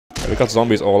We've got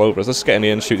zombies all over us. Let's get in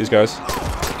here and shoot these guys.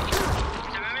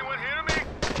 Can anyone hear me?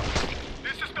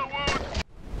 This is the wood.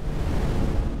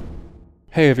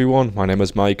 Hey everyone, my name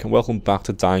is Mike and welcome back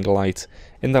to Dying Light.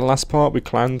 In the last part we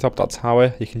climbed up that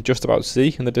tower you can just about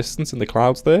see in the distance in the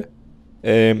clouds there.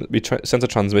 We sent a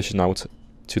transmission out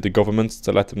to the government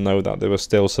to let them know that there were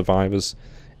still survivors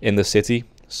in the city.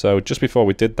 So just before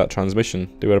we did that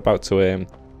transmission, they were about to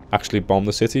actually bomb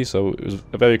the city, so it was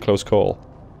a very close call.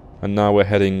 And now we're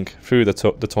heading through the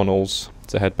tunnels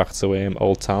to head back to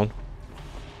Old Town.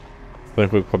 I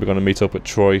think we're probably going to meet up with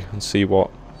Troy and see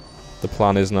what the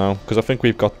plan is now, because I think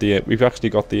we've actually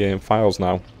got the files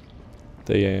now,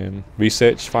 the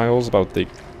research files about the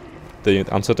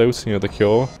antidote, you know, the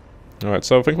cure. Alright,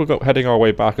 so I think we're heading our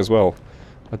way back as well,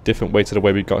 a different way to the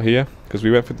way we got here, because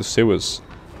we went through the sewers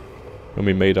when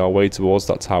we made our way towards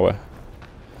that tower.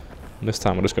 And this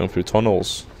time we're just going through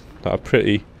tunnels that are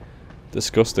pretty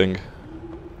disgusting.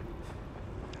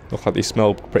 Look like they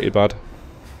smell pretty bad.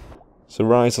 So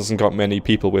Rise hasn't got many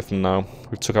people with him now.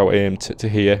 We took out to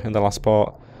here in the last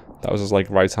part. That was his like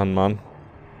right hand man.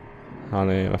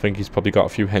 And I think he's probably got a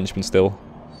few henchmen still.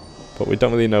 But we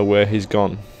don't really know where he's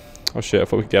gone. Oh shit, I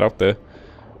thought we could get up there.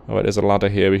 Alright, there's a ladder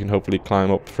here we can hopefully climb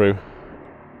up through.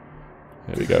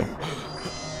 There we go.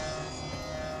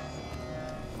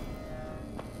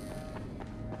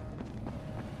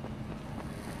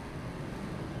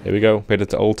 Here we go, made it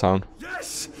to Old Town.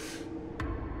 Yes!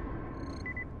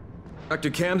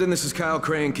 Doctor Camden, this is Kyle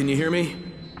Crane. Can you hear me?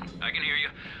 I can hear you.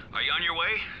 Are you on your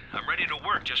way? I'm ready to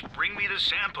work. Just bring me the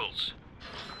samples.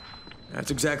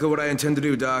 That's exactly what I intend to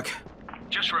do, Doc.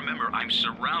 Just remember, I'm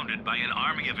surrounded by an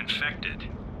army of infected.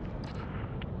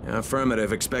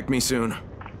 Affirmative. Expect me soon.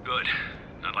 Good.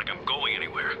 Not like I'm going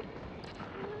anywhere.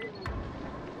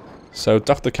 So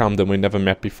Doctor Camden we never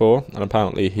met before, and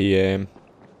apparently he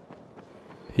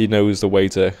knows the way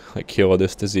to like cure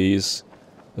this disease,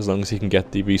 as long as he can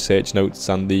get the research notes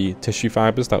and the tissue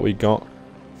fibers that we got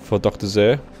for Dr.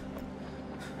 Zer.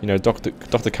 You know, Dr.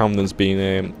 Camden's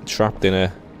been trapped in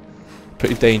a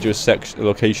pretty dangerous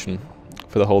location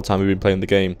for the whole time we've been playing the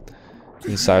game,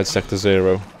 inside Sector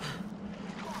 0.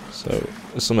 So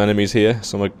there's some enemies here,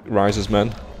 some of Rise's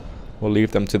men. We'll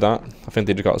leave them to that. I think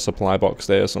they've got a supply box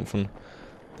there or something.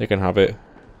 They can have it.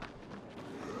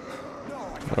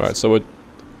 Alright, so we're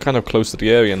kind of close to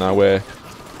the area now where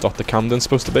Dr. Camden's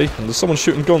supposed to be, and there's someone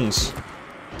shooting guns.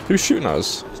 Who's shooting at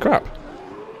us? Crap.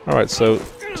 Alright, so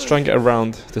let's try and get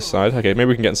around this side. Okay, maybe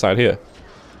we can get inside here.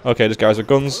 Okay, there's guys with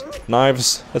guns,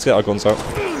 knives. Let's get our guns out.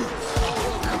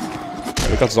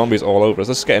 We've got zombies all over us.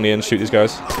 Let's get in here and shoot these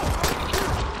guys.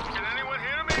 Can anyone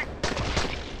hear me?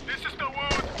 This is the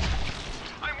wood.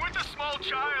 I'm with a small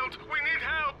child. We need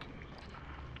help.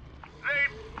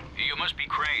 You must be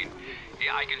Crane.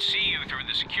 Yeah, I can see you through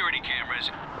the security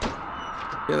cameras.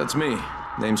 Yeah, that's me.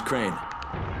 Name's Crane.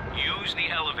 Use the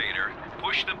elevator.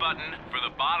 Push the button for the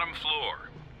bottom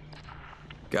floor.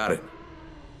 Got it.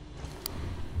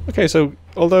 Okay, so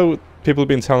although people have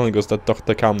been telling us that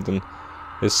Dr. Camden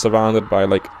is surrounded by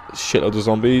like shitloads of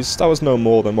zombies, that was no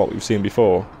more than what we've seen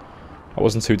before. That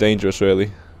wasn't too dangerous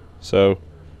really. So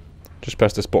just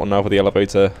press this button now for the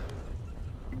elevator.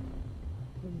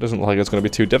 Doesn't look like it's going to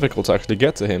be too difficult to actually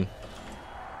get to him.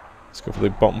 Let's go for the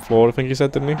bottom floor, I think he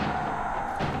said, didn't he?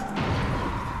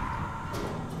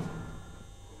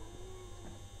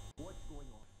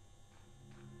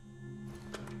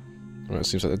 Right, it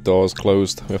seems like the door's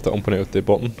closed. We have to open it with the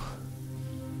button.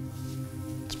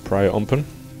 Let's pry it open.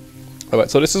 Alright,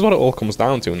 so this is what it all comes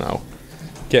down to now.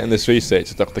 Getting this research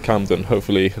to Dr. Camden.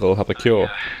 Hopefully it'll have a cure.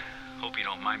 Hope you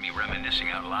don't mind me reminiscing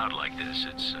out loud like this.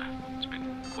 It's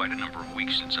been quite a number of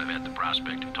weeks since I've had the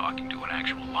prospect of talking to an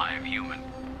actual live human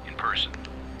in person.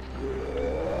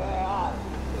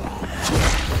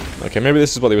 Okay, maybe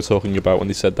this is what they were talking about when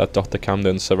they said that Dr.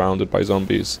 Camden's surrounded by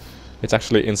zombies. It's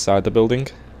actually inside the building.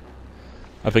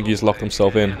 I think he's locked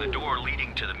himself in. The door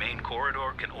leading to the main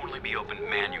corridor can only be opened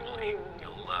manually.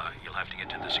 You'll have to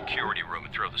get to the security room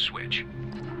and throw the switch.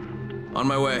 On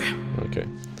my way. Okay.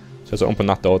 So to open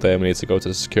that door there, we need to go to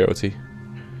the security.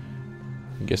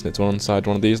 I'm guessing it's one inside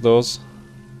one of these doors.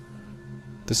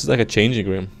 This is like a changing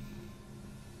room.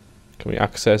 Can we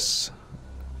access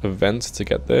a vent to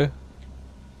get there?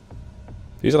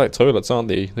 These are like toilets, aren't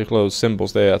they? They've got those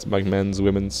symbols there. That's like men's,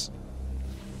 women's.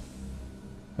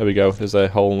 There we go. There's a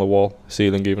hole in the wall,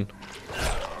 ceiling even.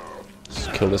 Let's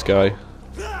kill this guy.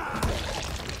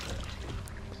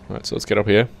 Alright, so let's get up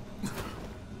here.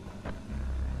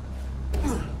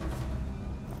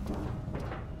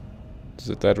 Is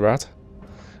it a dead rat?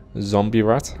 A zombie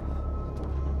rat?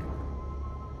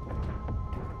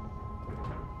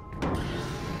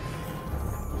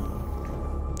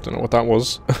 Don't know what that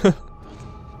was.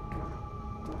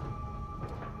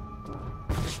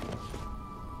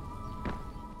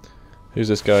 Who's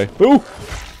this guy? Ooh!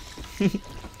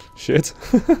 Shit.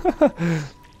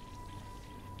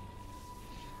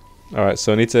 Alright,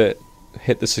 so I need to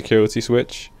hit the security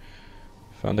switch.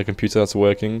 Found a computer that's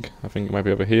working. I think it might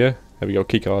be over here. There we go,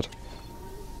 keycard.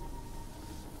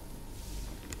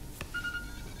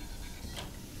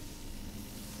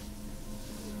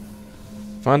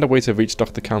 Find a way to reach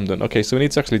Doctor Camden. Okay, so we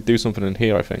need to actually do something in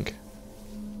here, I think.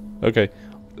 Okay,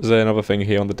 is there another thing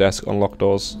here on the desk? Unlock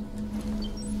doors.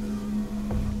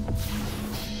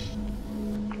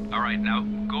 Alright, now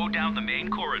go down the main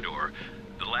corridor.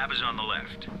 The lab is on the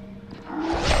left.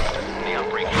 The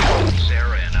outbreak happened.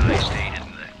 Sarah and I stayed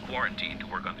in the quarantine to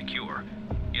work on the cure.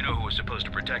 You know who was supposed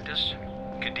to protect us?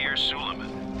 Kadir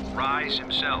Suleiman. Rise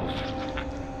himself.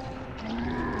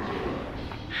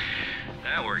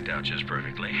 That worked out just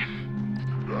perfectly.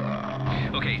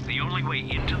 Okay, the only way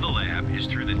into the lab is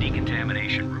through the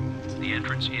decontamination room. The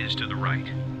entrance is to the right.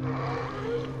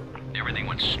 Everything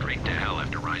went straight to hell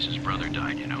after Rise's brother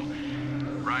died, you know.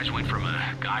 Rise went from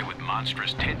a guy with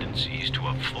monstrous tendencies to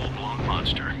a full-blown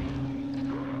monster.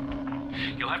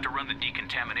 You'll have to run the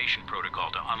decontamination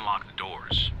protocol to unlock the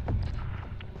doors.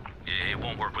 It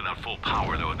won't work without full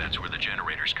power, though. That's where the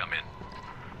generators come in.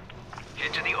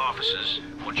 Head to the offices.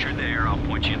 Once you're there, I'll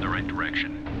point you in the right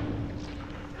direction.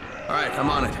 Alright, I'm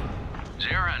on it.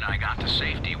 Zara and I got to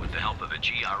safety with the help of a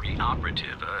GRE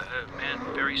operative, a man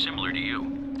very similar to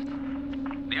you.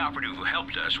 The operative who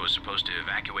helped us was supposed to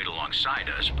evacuate alongside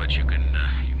us, but you can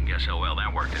guess how well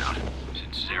that worked out,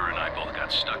 since Zara and I both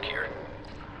got stuck here.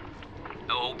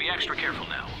 Oh, be extra careful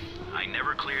now. I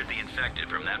never cleared the infected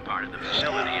from that part of the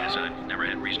facility, as I never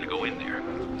had reason to go in there.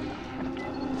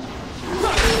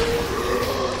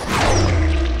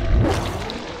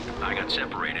 I got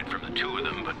separated from the two of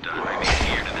them, but I made it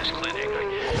here to this clinic.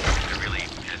 I really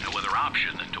had no other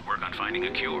option than to work on finding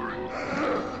a cure.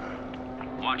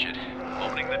 Watch it.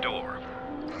 Opening the door.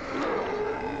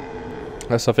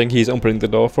 Yes, I think he's opening the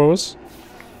door for us.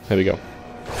 There we go.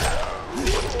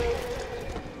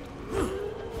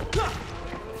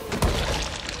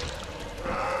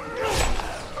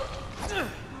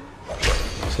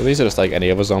 So these are just like any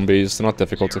other zombies. They're not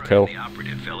difficult to kill. The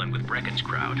operative fell in with Brecken's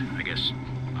crowd. I guess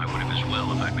I would have as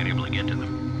well if I'd been able to get to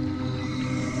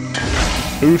them.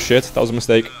 Oh shit, that was a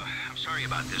mistake. I'm sorry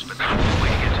about this, but the only way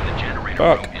to get to the generator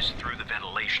room is through the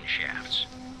ventilation shafts.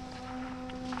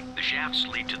 The shafts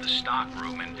lead to the stock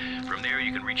room, and from there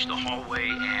you can reach the hallway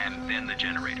and then the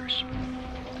generators.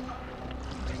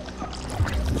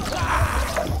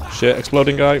 Shit,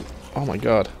 exploding guy. Oh my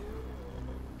god.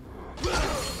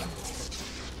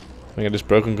 I think I just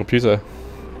broke a computer.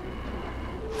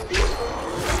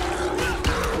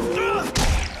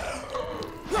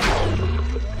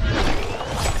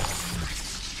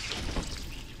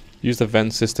 Use the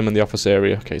vent system in the office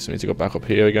area. Okay, so we need to go back up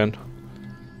here again.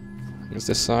 I think it's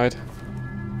this side.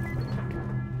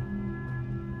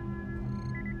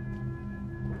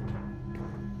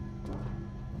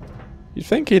 You'd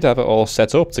think he'd have it all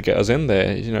set up to get us in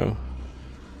there, you know.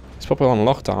 It's probably on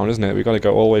lockdown, isn't it? We've got to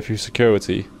go all the way through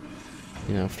security.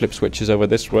 You know, flip switches over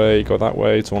this way, go that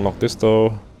way to unlock this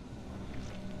door.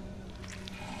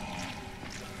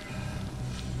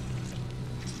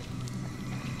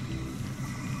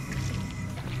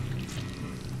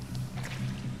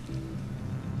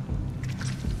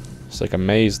 It's like a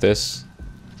maze, this.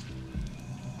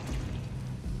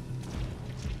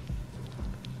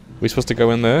 We supposed to go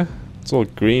in there? It's all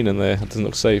green in there. It doesn't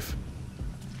look safe.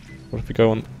 What if we go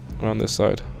on around this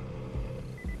side?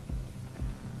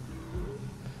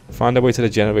 Find our way to the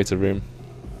generator room.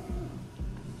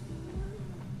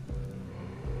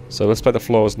 So let's play the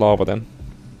floor as lava then.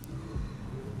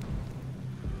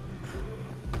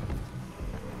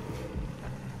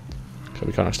 Okay,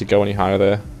 we can't actually go any higher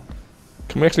there.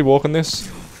 Can we actually walk on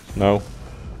this? No.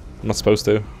 I'm not supposed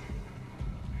to.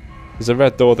 There's a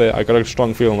red door there. I got a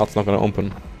strong feeling that's not going to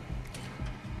open.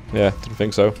 Yeah, didn't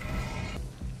think so.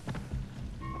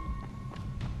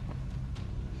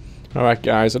 Alright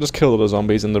guys, I just killed all the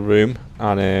zombies in the room,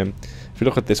 and if you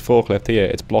look at this forklift here,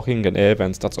 it's blocking an air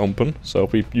vent that's open, so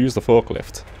if we use the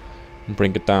forklift and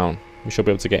bring it down, we should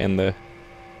be able to get in there.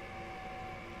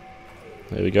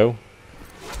 There we go.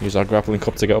 Use our grappling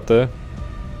cup to get up there.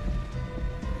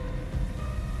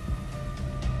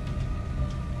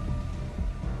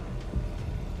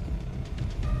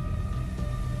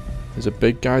 There's a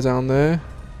big guy down there.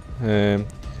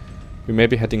 We may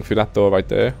be heading through that door right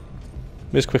there.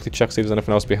 Let me just quickly check see if there's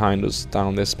anything else behind us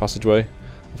down this passageway.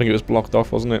 I think it was blocked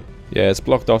off, wasn't it? Yeah, it's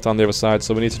blocked off down the other side,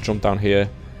 so we need to jump down here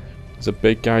There's a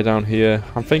big guy down here.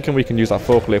 I'm thinking we can use that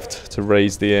forklift to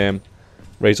raise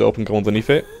it up and go underneath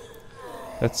it.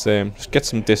 Let's just get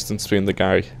some distance between the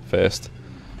guy first.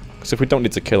 Because if we don't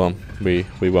need to kill him,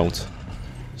 we won't.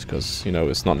 Just because, you know,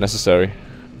 it's not necessary.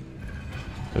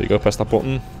 There we go, press that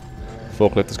button.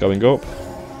 Forklift is going up.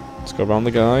 Let's go around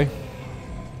the guy.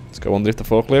 Let's go underneath the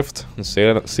forklift and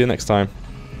see you next time.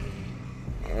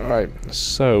 Alright,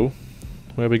 so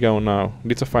where are we going now? We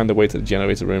need to find the way to the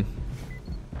generator room.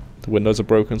 The windows are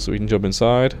broken so we can jump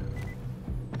inside.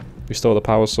 Restore the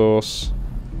power source.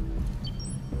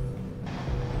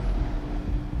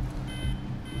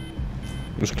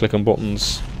 Just click on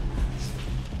buttons.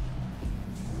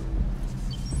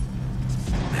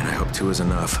 Man, I hope 2 is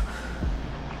enough.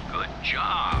 Good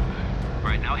job.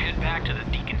 Right, now head back to the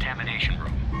decontamination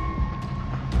room.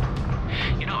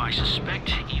 You know, I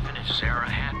suspect even if Sarah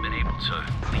had been able to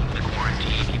leave the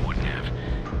quarantine, he wouldn't have.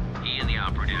 He and the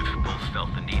operative both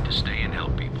felt the need to stay and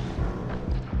help people.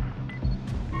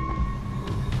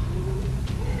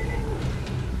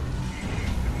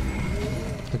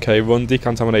 Okay, run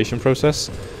decontamination process.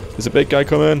 There's a big guy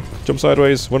coming. Jump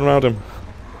sideways, run around him.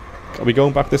 Are we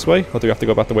going back this way, or do we have to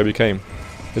go back the way we came?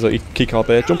 There's a key card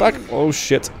there. Jump back! Oh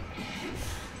shit.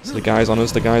 So the guy's on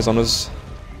us,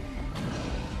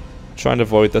 Trying to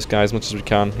avoid this guy as much as we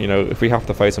can. You know, if we have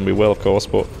to fight him, we will, of course,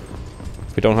 but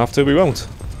if we don't have to, we won't.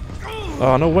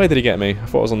 Oh, no way did he get me. I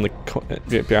thought I was on the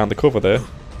behind the cover there.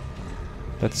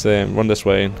 Let's run this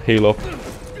way and heal up.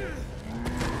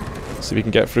 See if we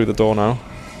can get through the door now.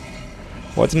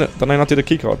 Why did I not do the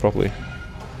keycard properly?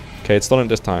 Okay, it's done it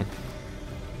this time.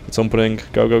 It's opening.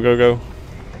 Go, go, go, go.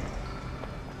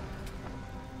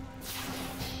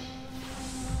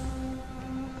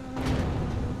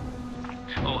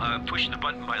 Push the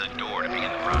button by the door to begin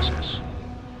the process.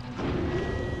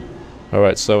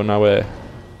 Alright, so now we're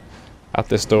at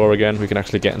this door again. We can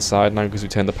actually get inside now because we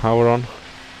turned the power on.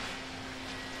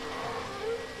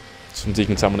 Some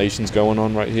decontamination's going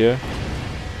on right here.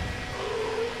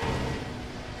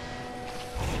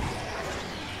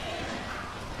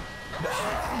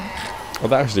 Oh,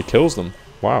 that actually kills them.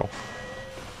 Wow.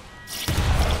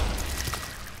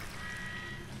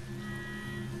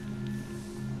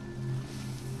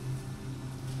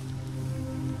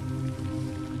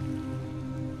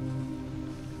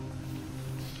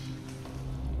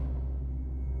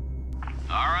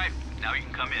 Alright, now you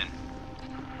can come in.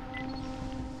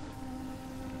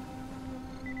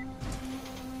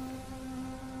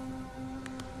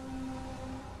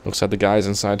 Looks like the guy's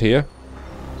inside here.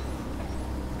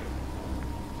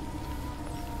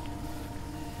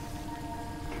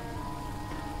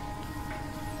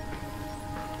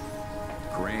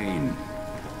 Crane,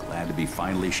 glad to be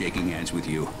finally shaking hands with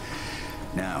you.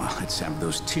 Now, let's have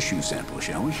those tissue samples,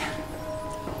 shall we?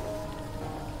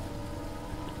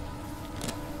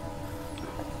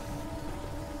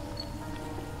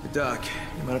 Doc,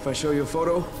 you mind if I show you a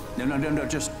photo? No,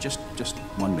 just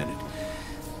 1 minute.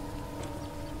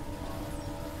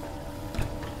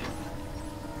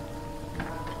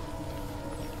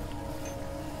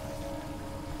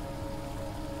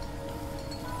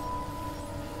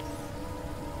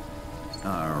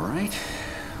 All right,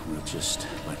 we'll just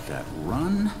let that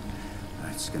run.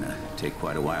 That's gonna take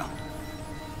quite a while.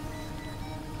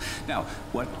 Now,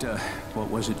 what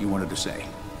was it you wanted to say?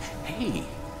 Hey,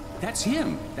 that's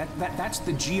him. That's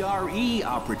the GRE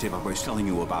operative I was telling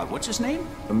you about. What's his name?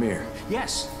 Amir.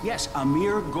 Yes,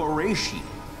 Amir Qureshi.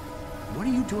 What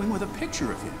are you doing with a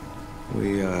picture of him?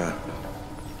 We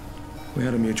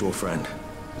had a mutual friend.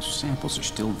 The samples are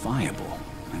still viable.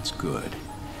 That's good.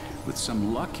 With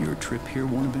some luck, your trip here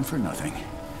won't have been for nothing.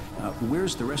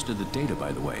 Where's the rest of the data,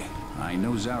 by the way? I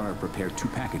know Zara prepared 2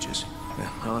 packages. Yeah,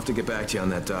 I'll have to get back to you on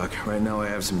that, Doc. Right now I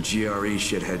have some GRE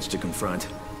shitheads to confront.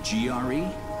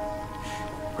 GRE?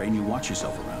 Crane, you watch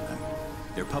yourself around them.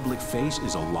 Their public face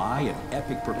is a lie of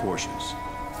epic proportions.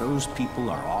 Those people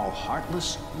are all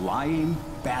heartless, lying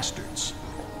bastards.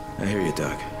 I hear you,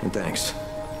 Doc, and thanks.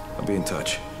 I'll be in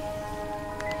touch.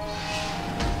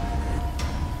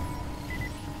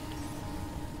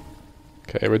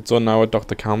 Okay, we're done now with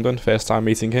Doctor Camden. First time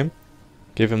meeting him.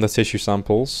 Give him the tissue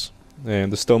samples.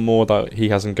 And there's still more that he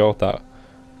hasn't got that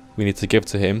we need to give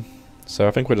to him. So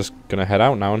I think we're just going to head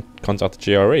out now and contact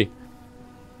the GRE.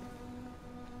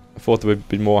 I thought there would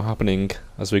be more happening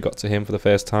as we got to him for the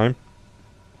first time.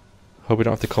 Hope we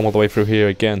don't have to come all the way through here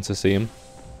again to see him.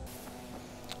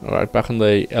 Alright, back on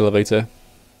the elevator.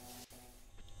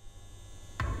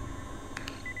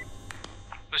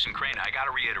 Listen, Crane, I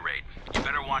gotta reiterate. You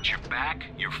better watch your back,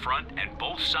 your front, and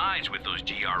both sides with those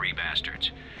GRE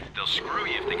bastards. They'll screw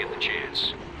you if they get the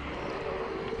chance.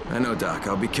 I know, Doc.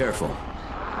 I'll be careful.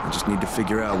 I just need to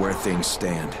figure out where things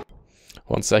stand.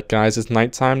 One sec, guys. It's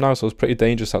night time now, so it's pretty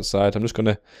dangerous outside. I'm just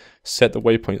gonna set the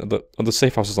waypoint. The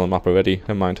safe house is on the map already.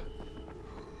 Never mind.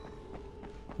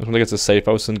 I just want to get to the safe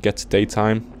house and get to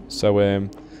daytime, so we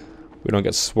don't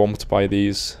get swamped by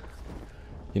these,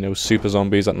 you know, super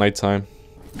zombies at night time.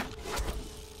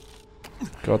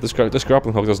 God, this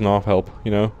grappling hook does not help.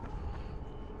 You know,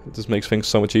 it just makes things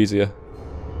so much easier.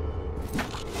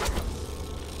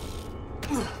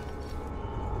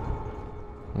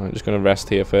 I'm just gonna rest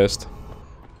here first.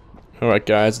 Alright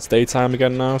guys, it's daytime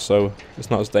again now, so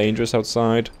it's not as dangerous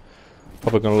outside.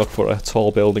 Probably going to look for a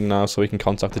tall building now so we can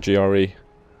contact the GRE.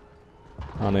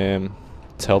 And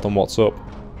tell them what's up.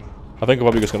 I think I'm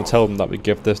probably just going to tell them that we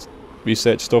give this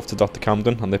research stuff to Doctor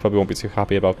Camden, and they probably won't be too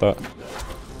happy about that.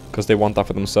 Because they want that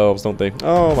for themselves, don't they?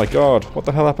 Oh my god, what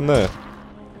the hell happened there?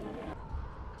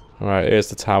 Alright, here's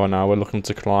the tower now, we're looking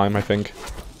to climb, I think.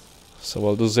 So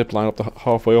we'll just zip line up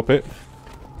halfway up it.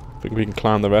 I think we can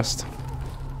climb the rest.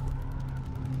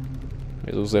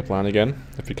 Here's a zip line again,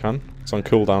 if we can. It's on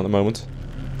cooldown at the moment.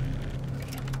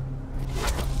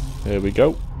 Here we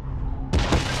go.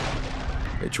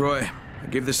 Hey Troy, I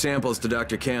gave the samples to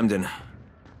Dr. Camden.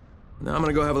 Now I'm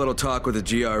gonna go have a little talk with the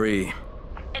GRE.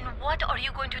 And what are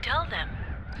you going to tell them?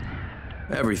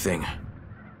 Everything.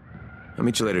 I'll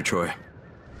meet you later, Troy.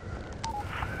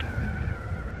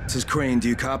 This is Crane, do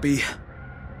you copy?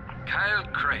 Kyle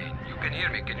Crane, you can hear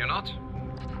me, can you not?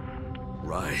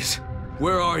 Rise.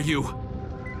 Where are you?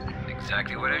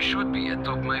 Exactly where I should be,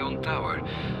 atop my own tower.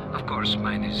 Of course,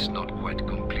 mine is not quite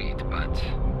complete, but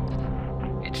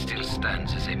it still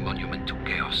stands as a monument to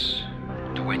chaos,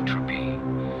 to entropy,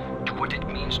 to what it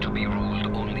means to be ruled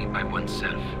only by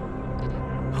oneself.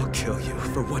 I'll kill you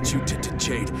for what you did to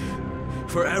Jade.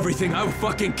 For everything, I'll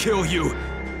fucking kill you!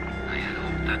 I had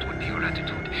hoped that would be your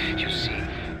attitude. You see,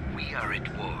 we are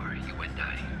at war, you and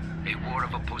I. A war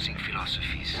of opposing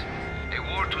philosophies. A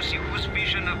war to see whose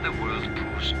vision of the world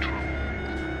proves true.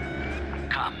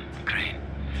 Come, Crane.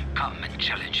 Come and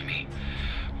challenge me.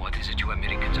 What is it you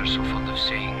Americans are so fond of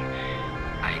saying?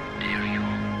 I dare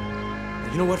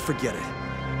you. You know what? Forget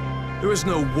it. There is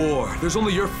no war. There's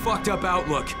only your fucked up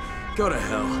outlook. Go to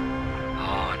hell.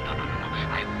 Oh, no.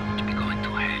 I won't be going to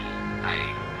hell. I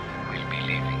will be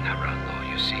leaving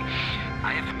Arando, you see.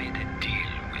 I have made a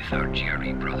deal with our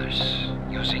GRE brothers,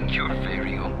 using your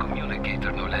very own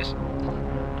communicator, no less.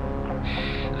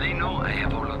 They know I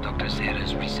have all of Dr.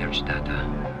 Zera's research data.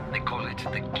 They call it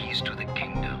the keys to the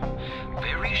kingdom.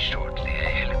 Very shortly, a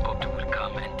helicopter will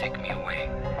come and take me away.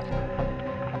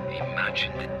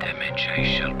 Imagine the damage I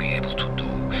shall be able to do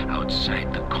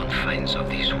outside the confines of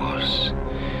these walls.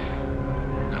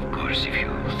 Of course, if you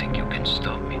think you can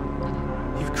stop me.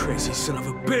 You crazy son of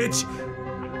a bitch!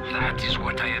 That is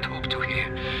what I had hoped to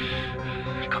hear.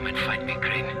 Come and find me,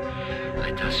 Crane.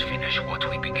 Let us finish what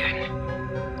we began.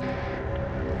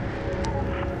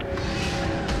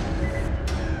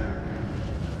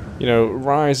 You know,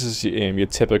 Rise is your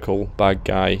typical bad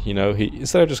guy. You know, he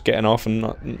instead of just getting off and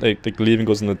not, like leaving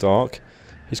us in the dark,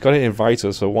 he's got to invite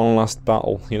us for one last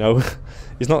battle. You know,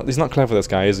 he's not clever, this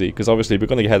guy, is he? Because obviously we're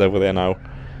going to head over there now,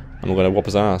 and we're going to whoop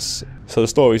his ass. So the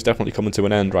story's definitely coming to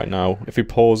an end right now. If we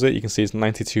pause it, you can see it's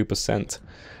 92%,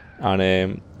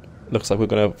 and looks like we're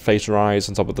going to face Rise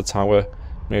on top of the tower.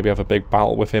 Maybe have a big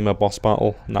battle with him, a boss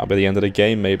battle, and that'll be the end of the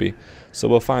game, maybe. So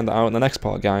we'll find that out in the next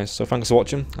part, guys. So thanks for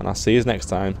watching, and I'll see you next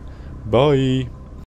time. Bye!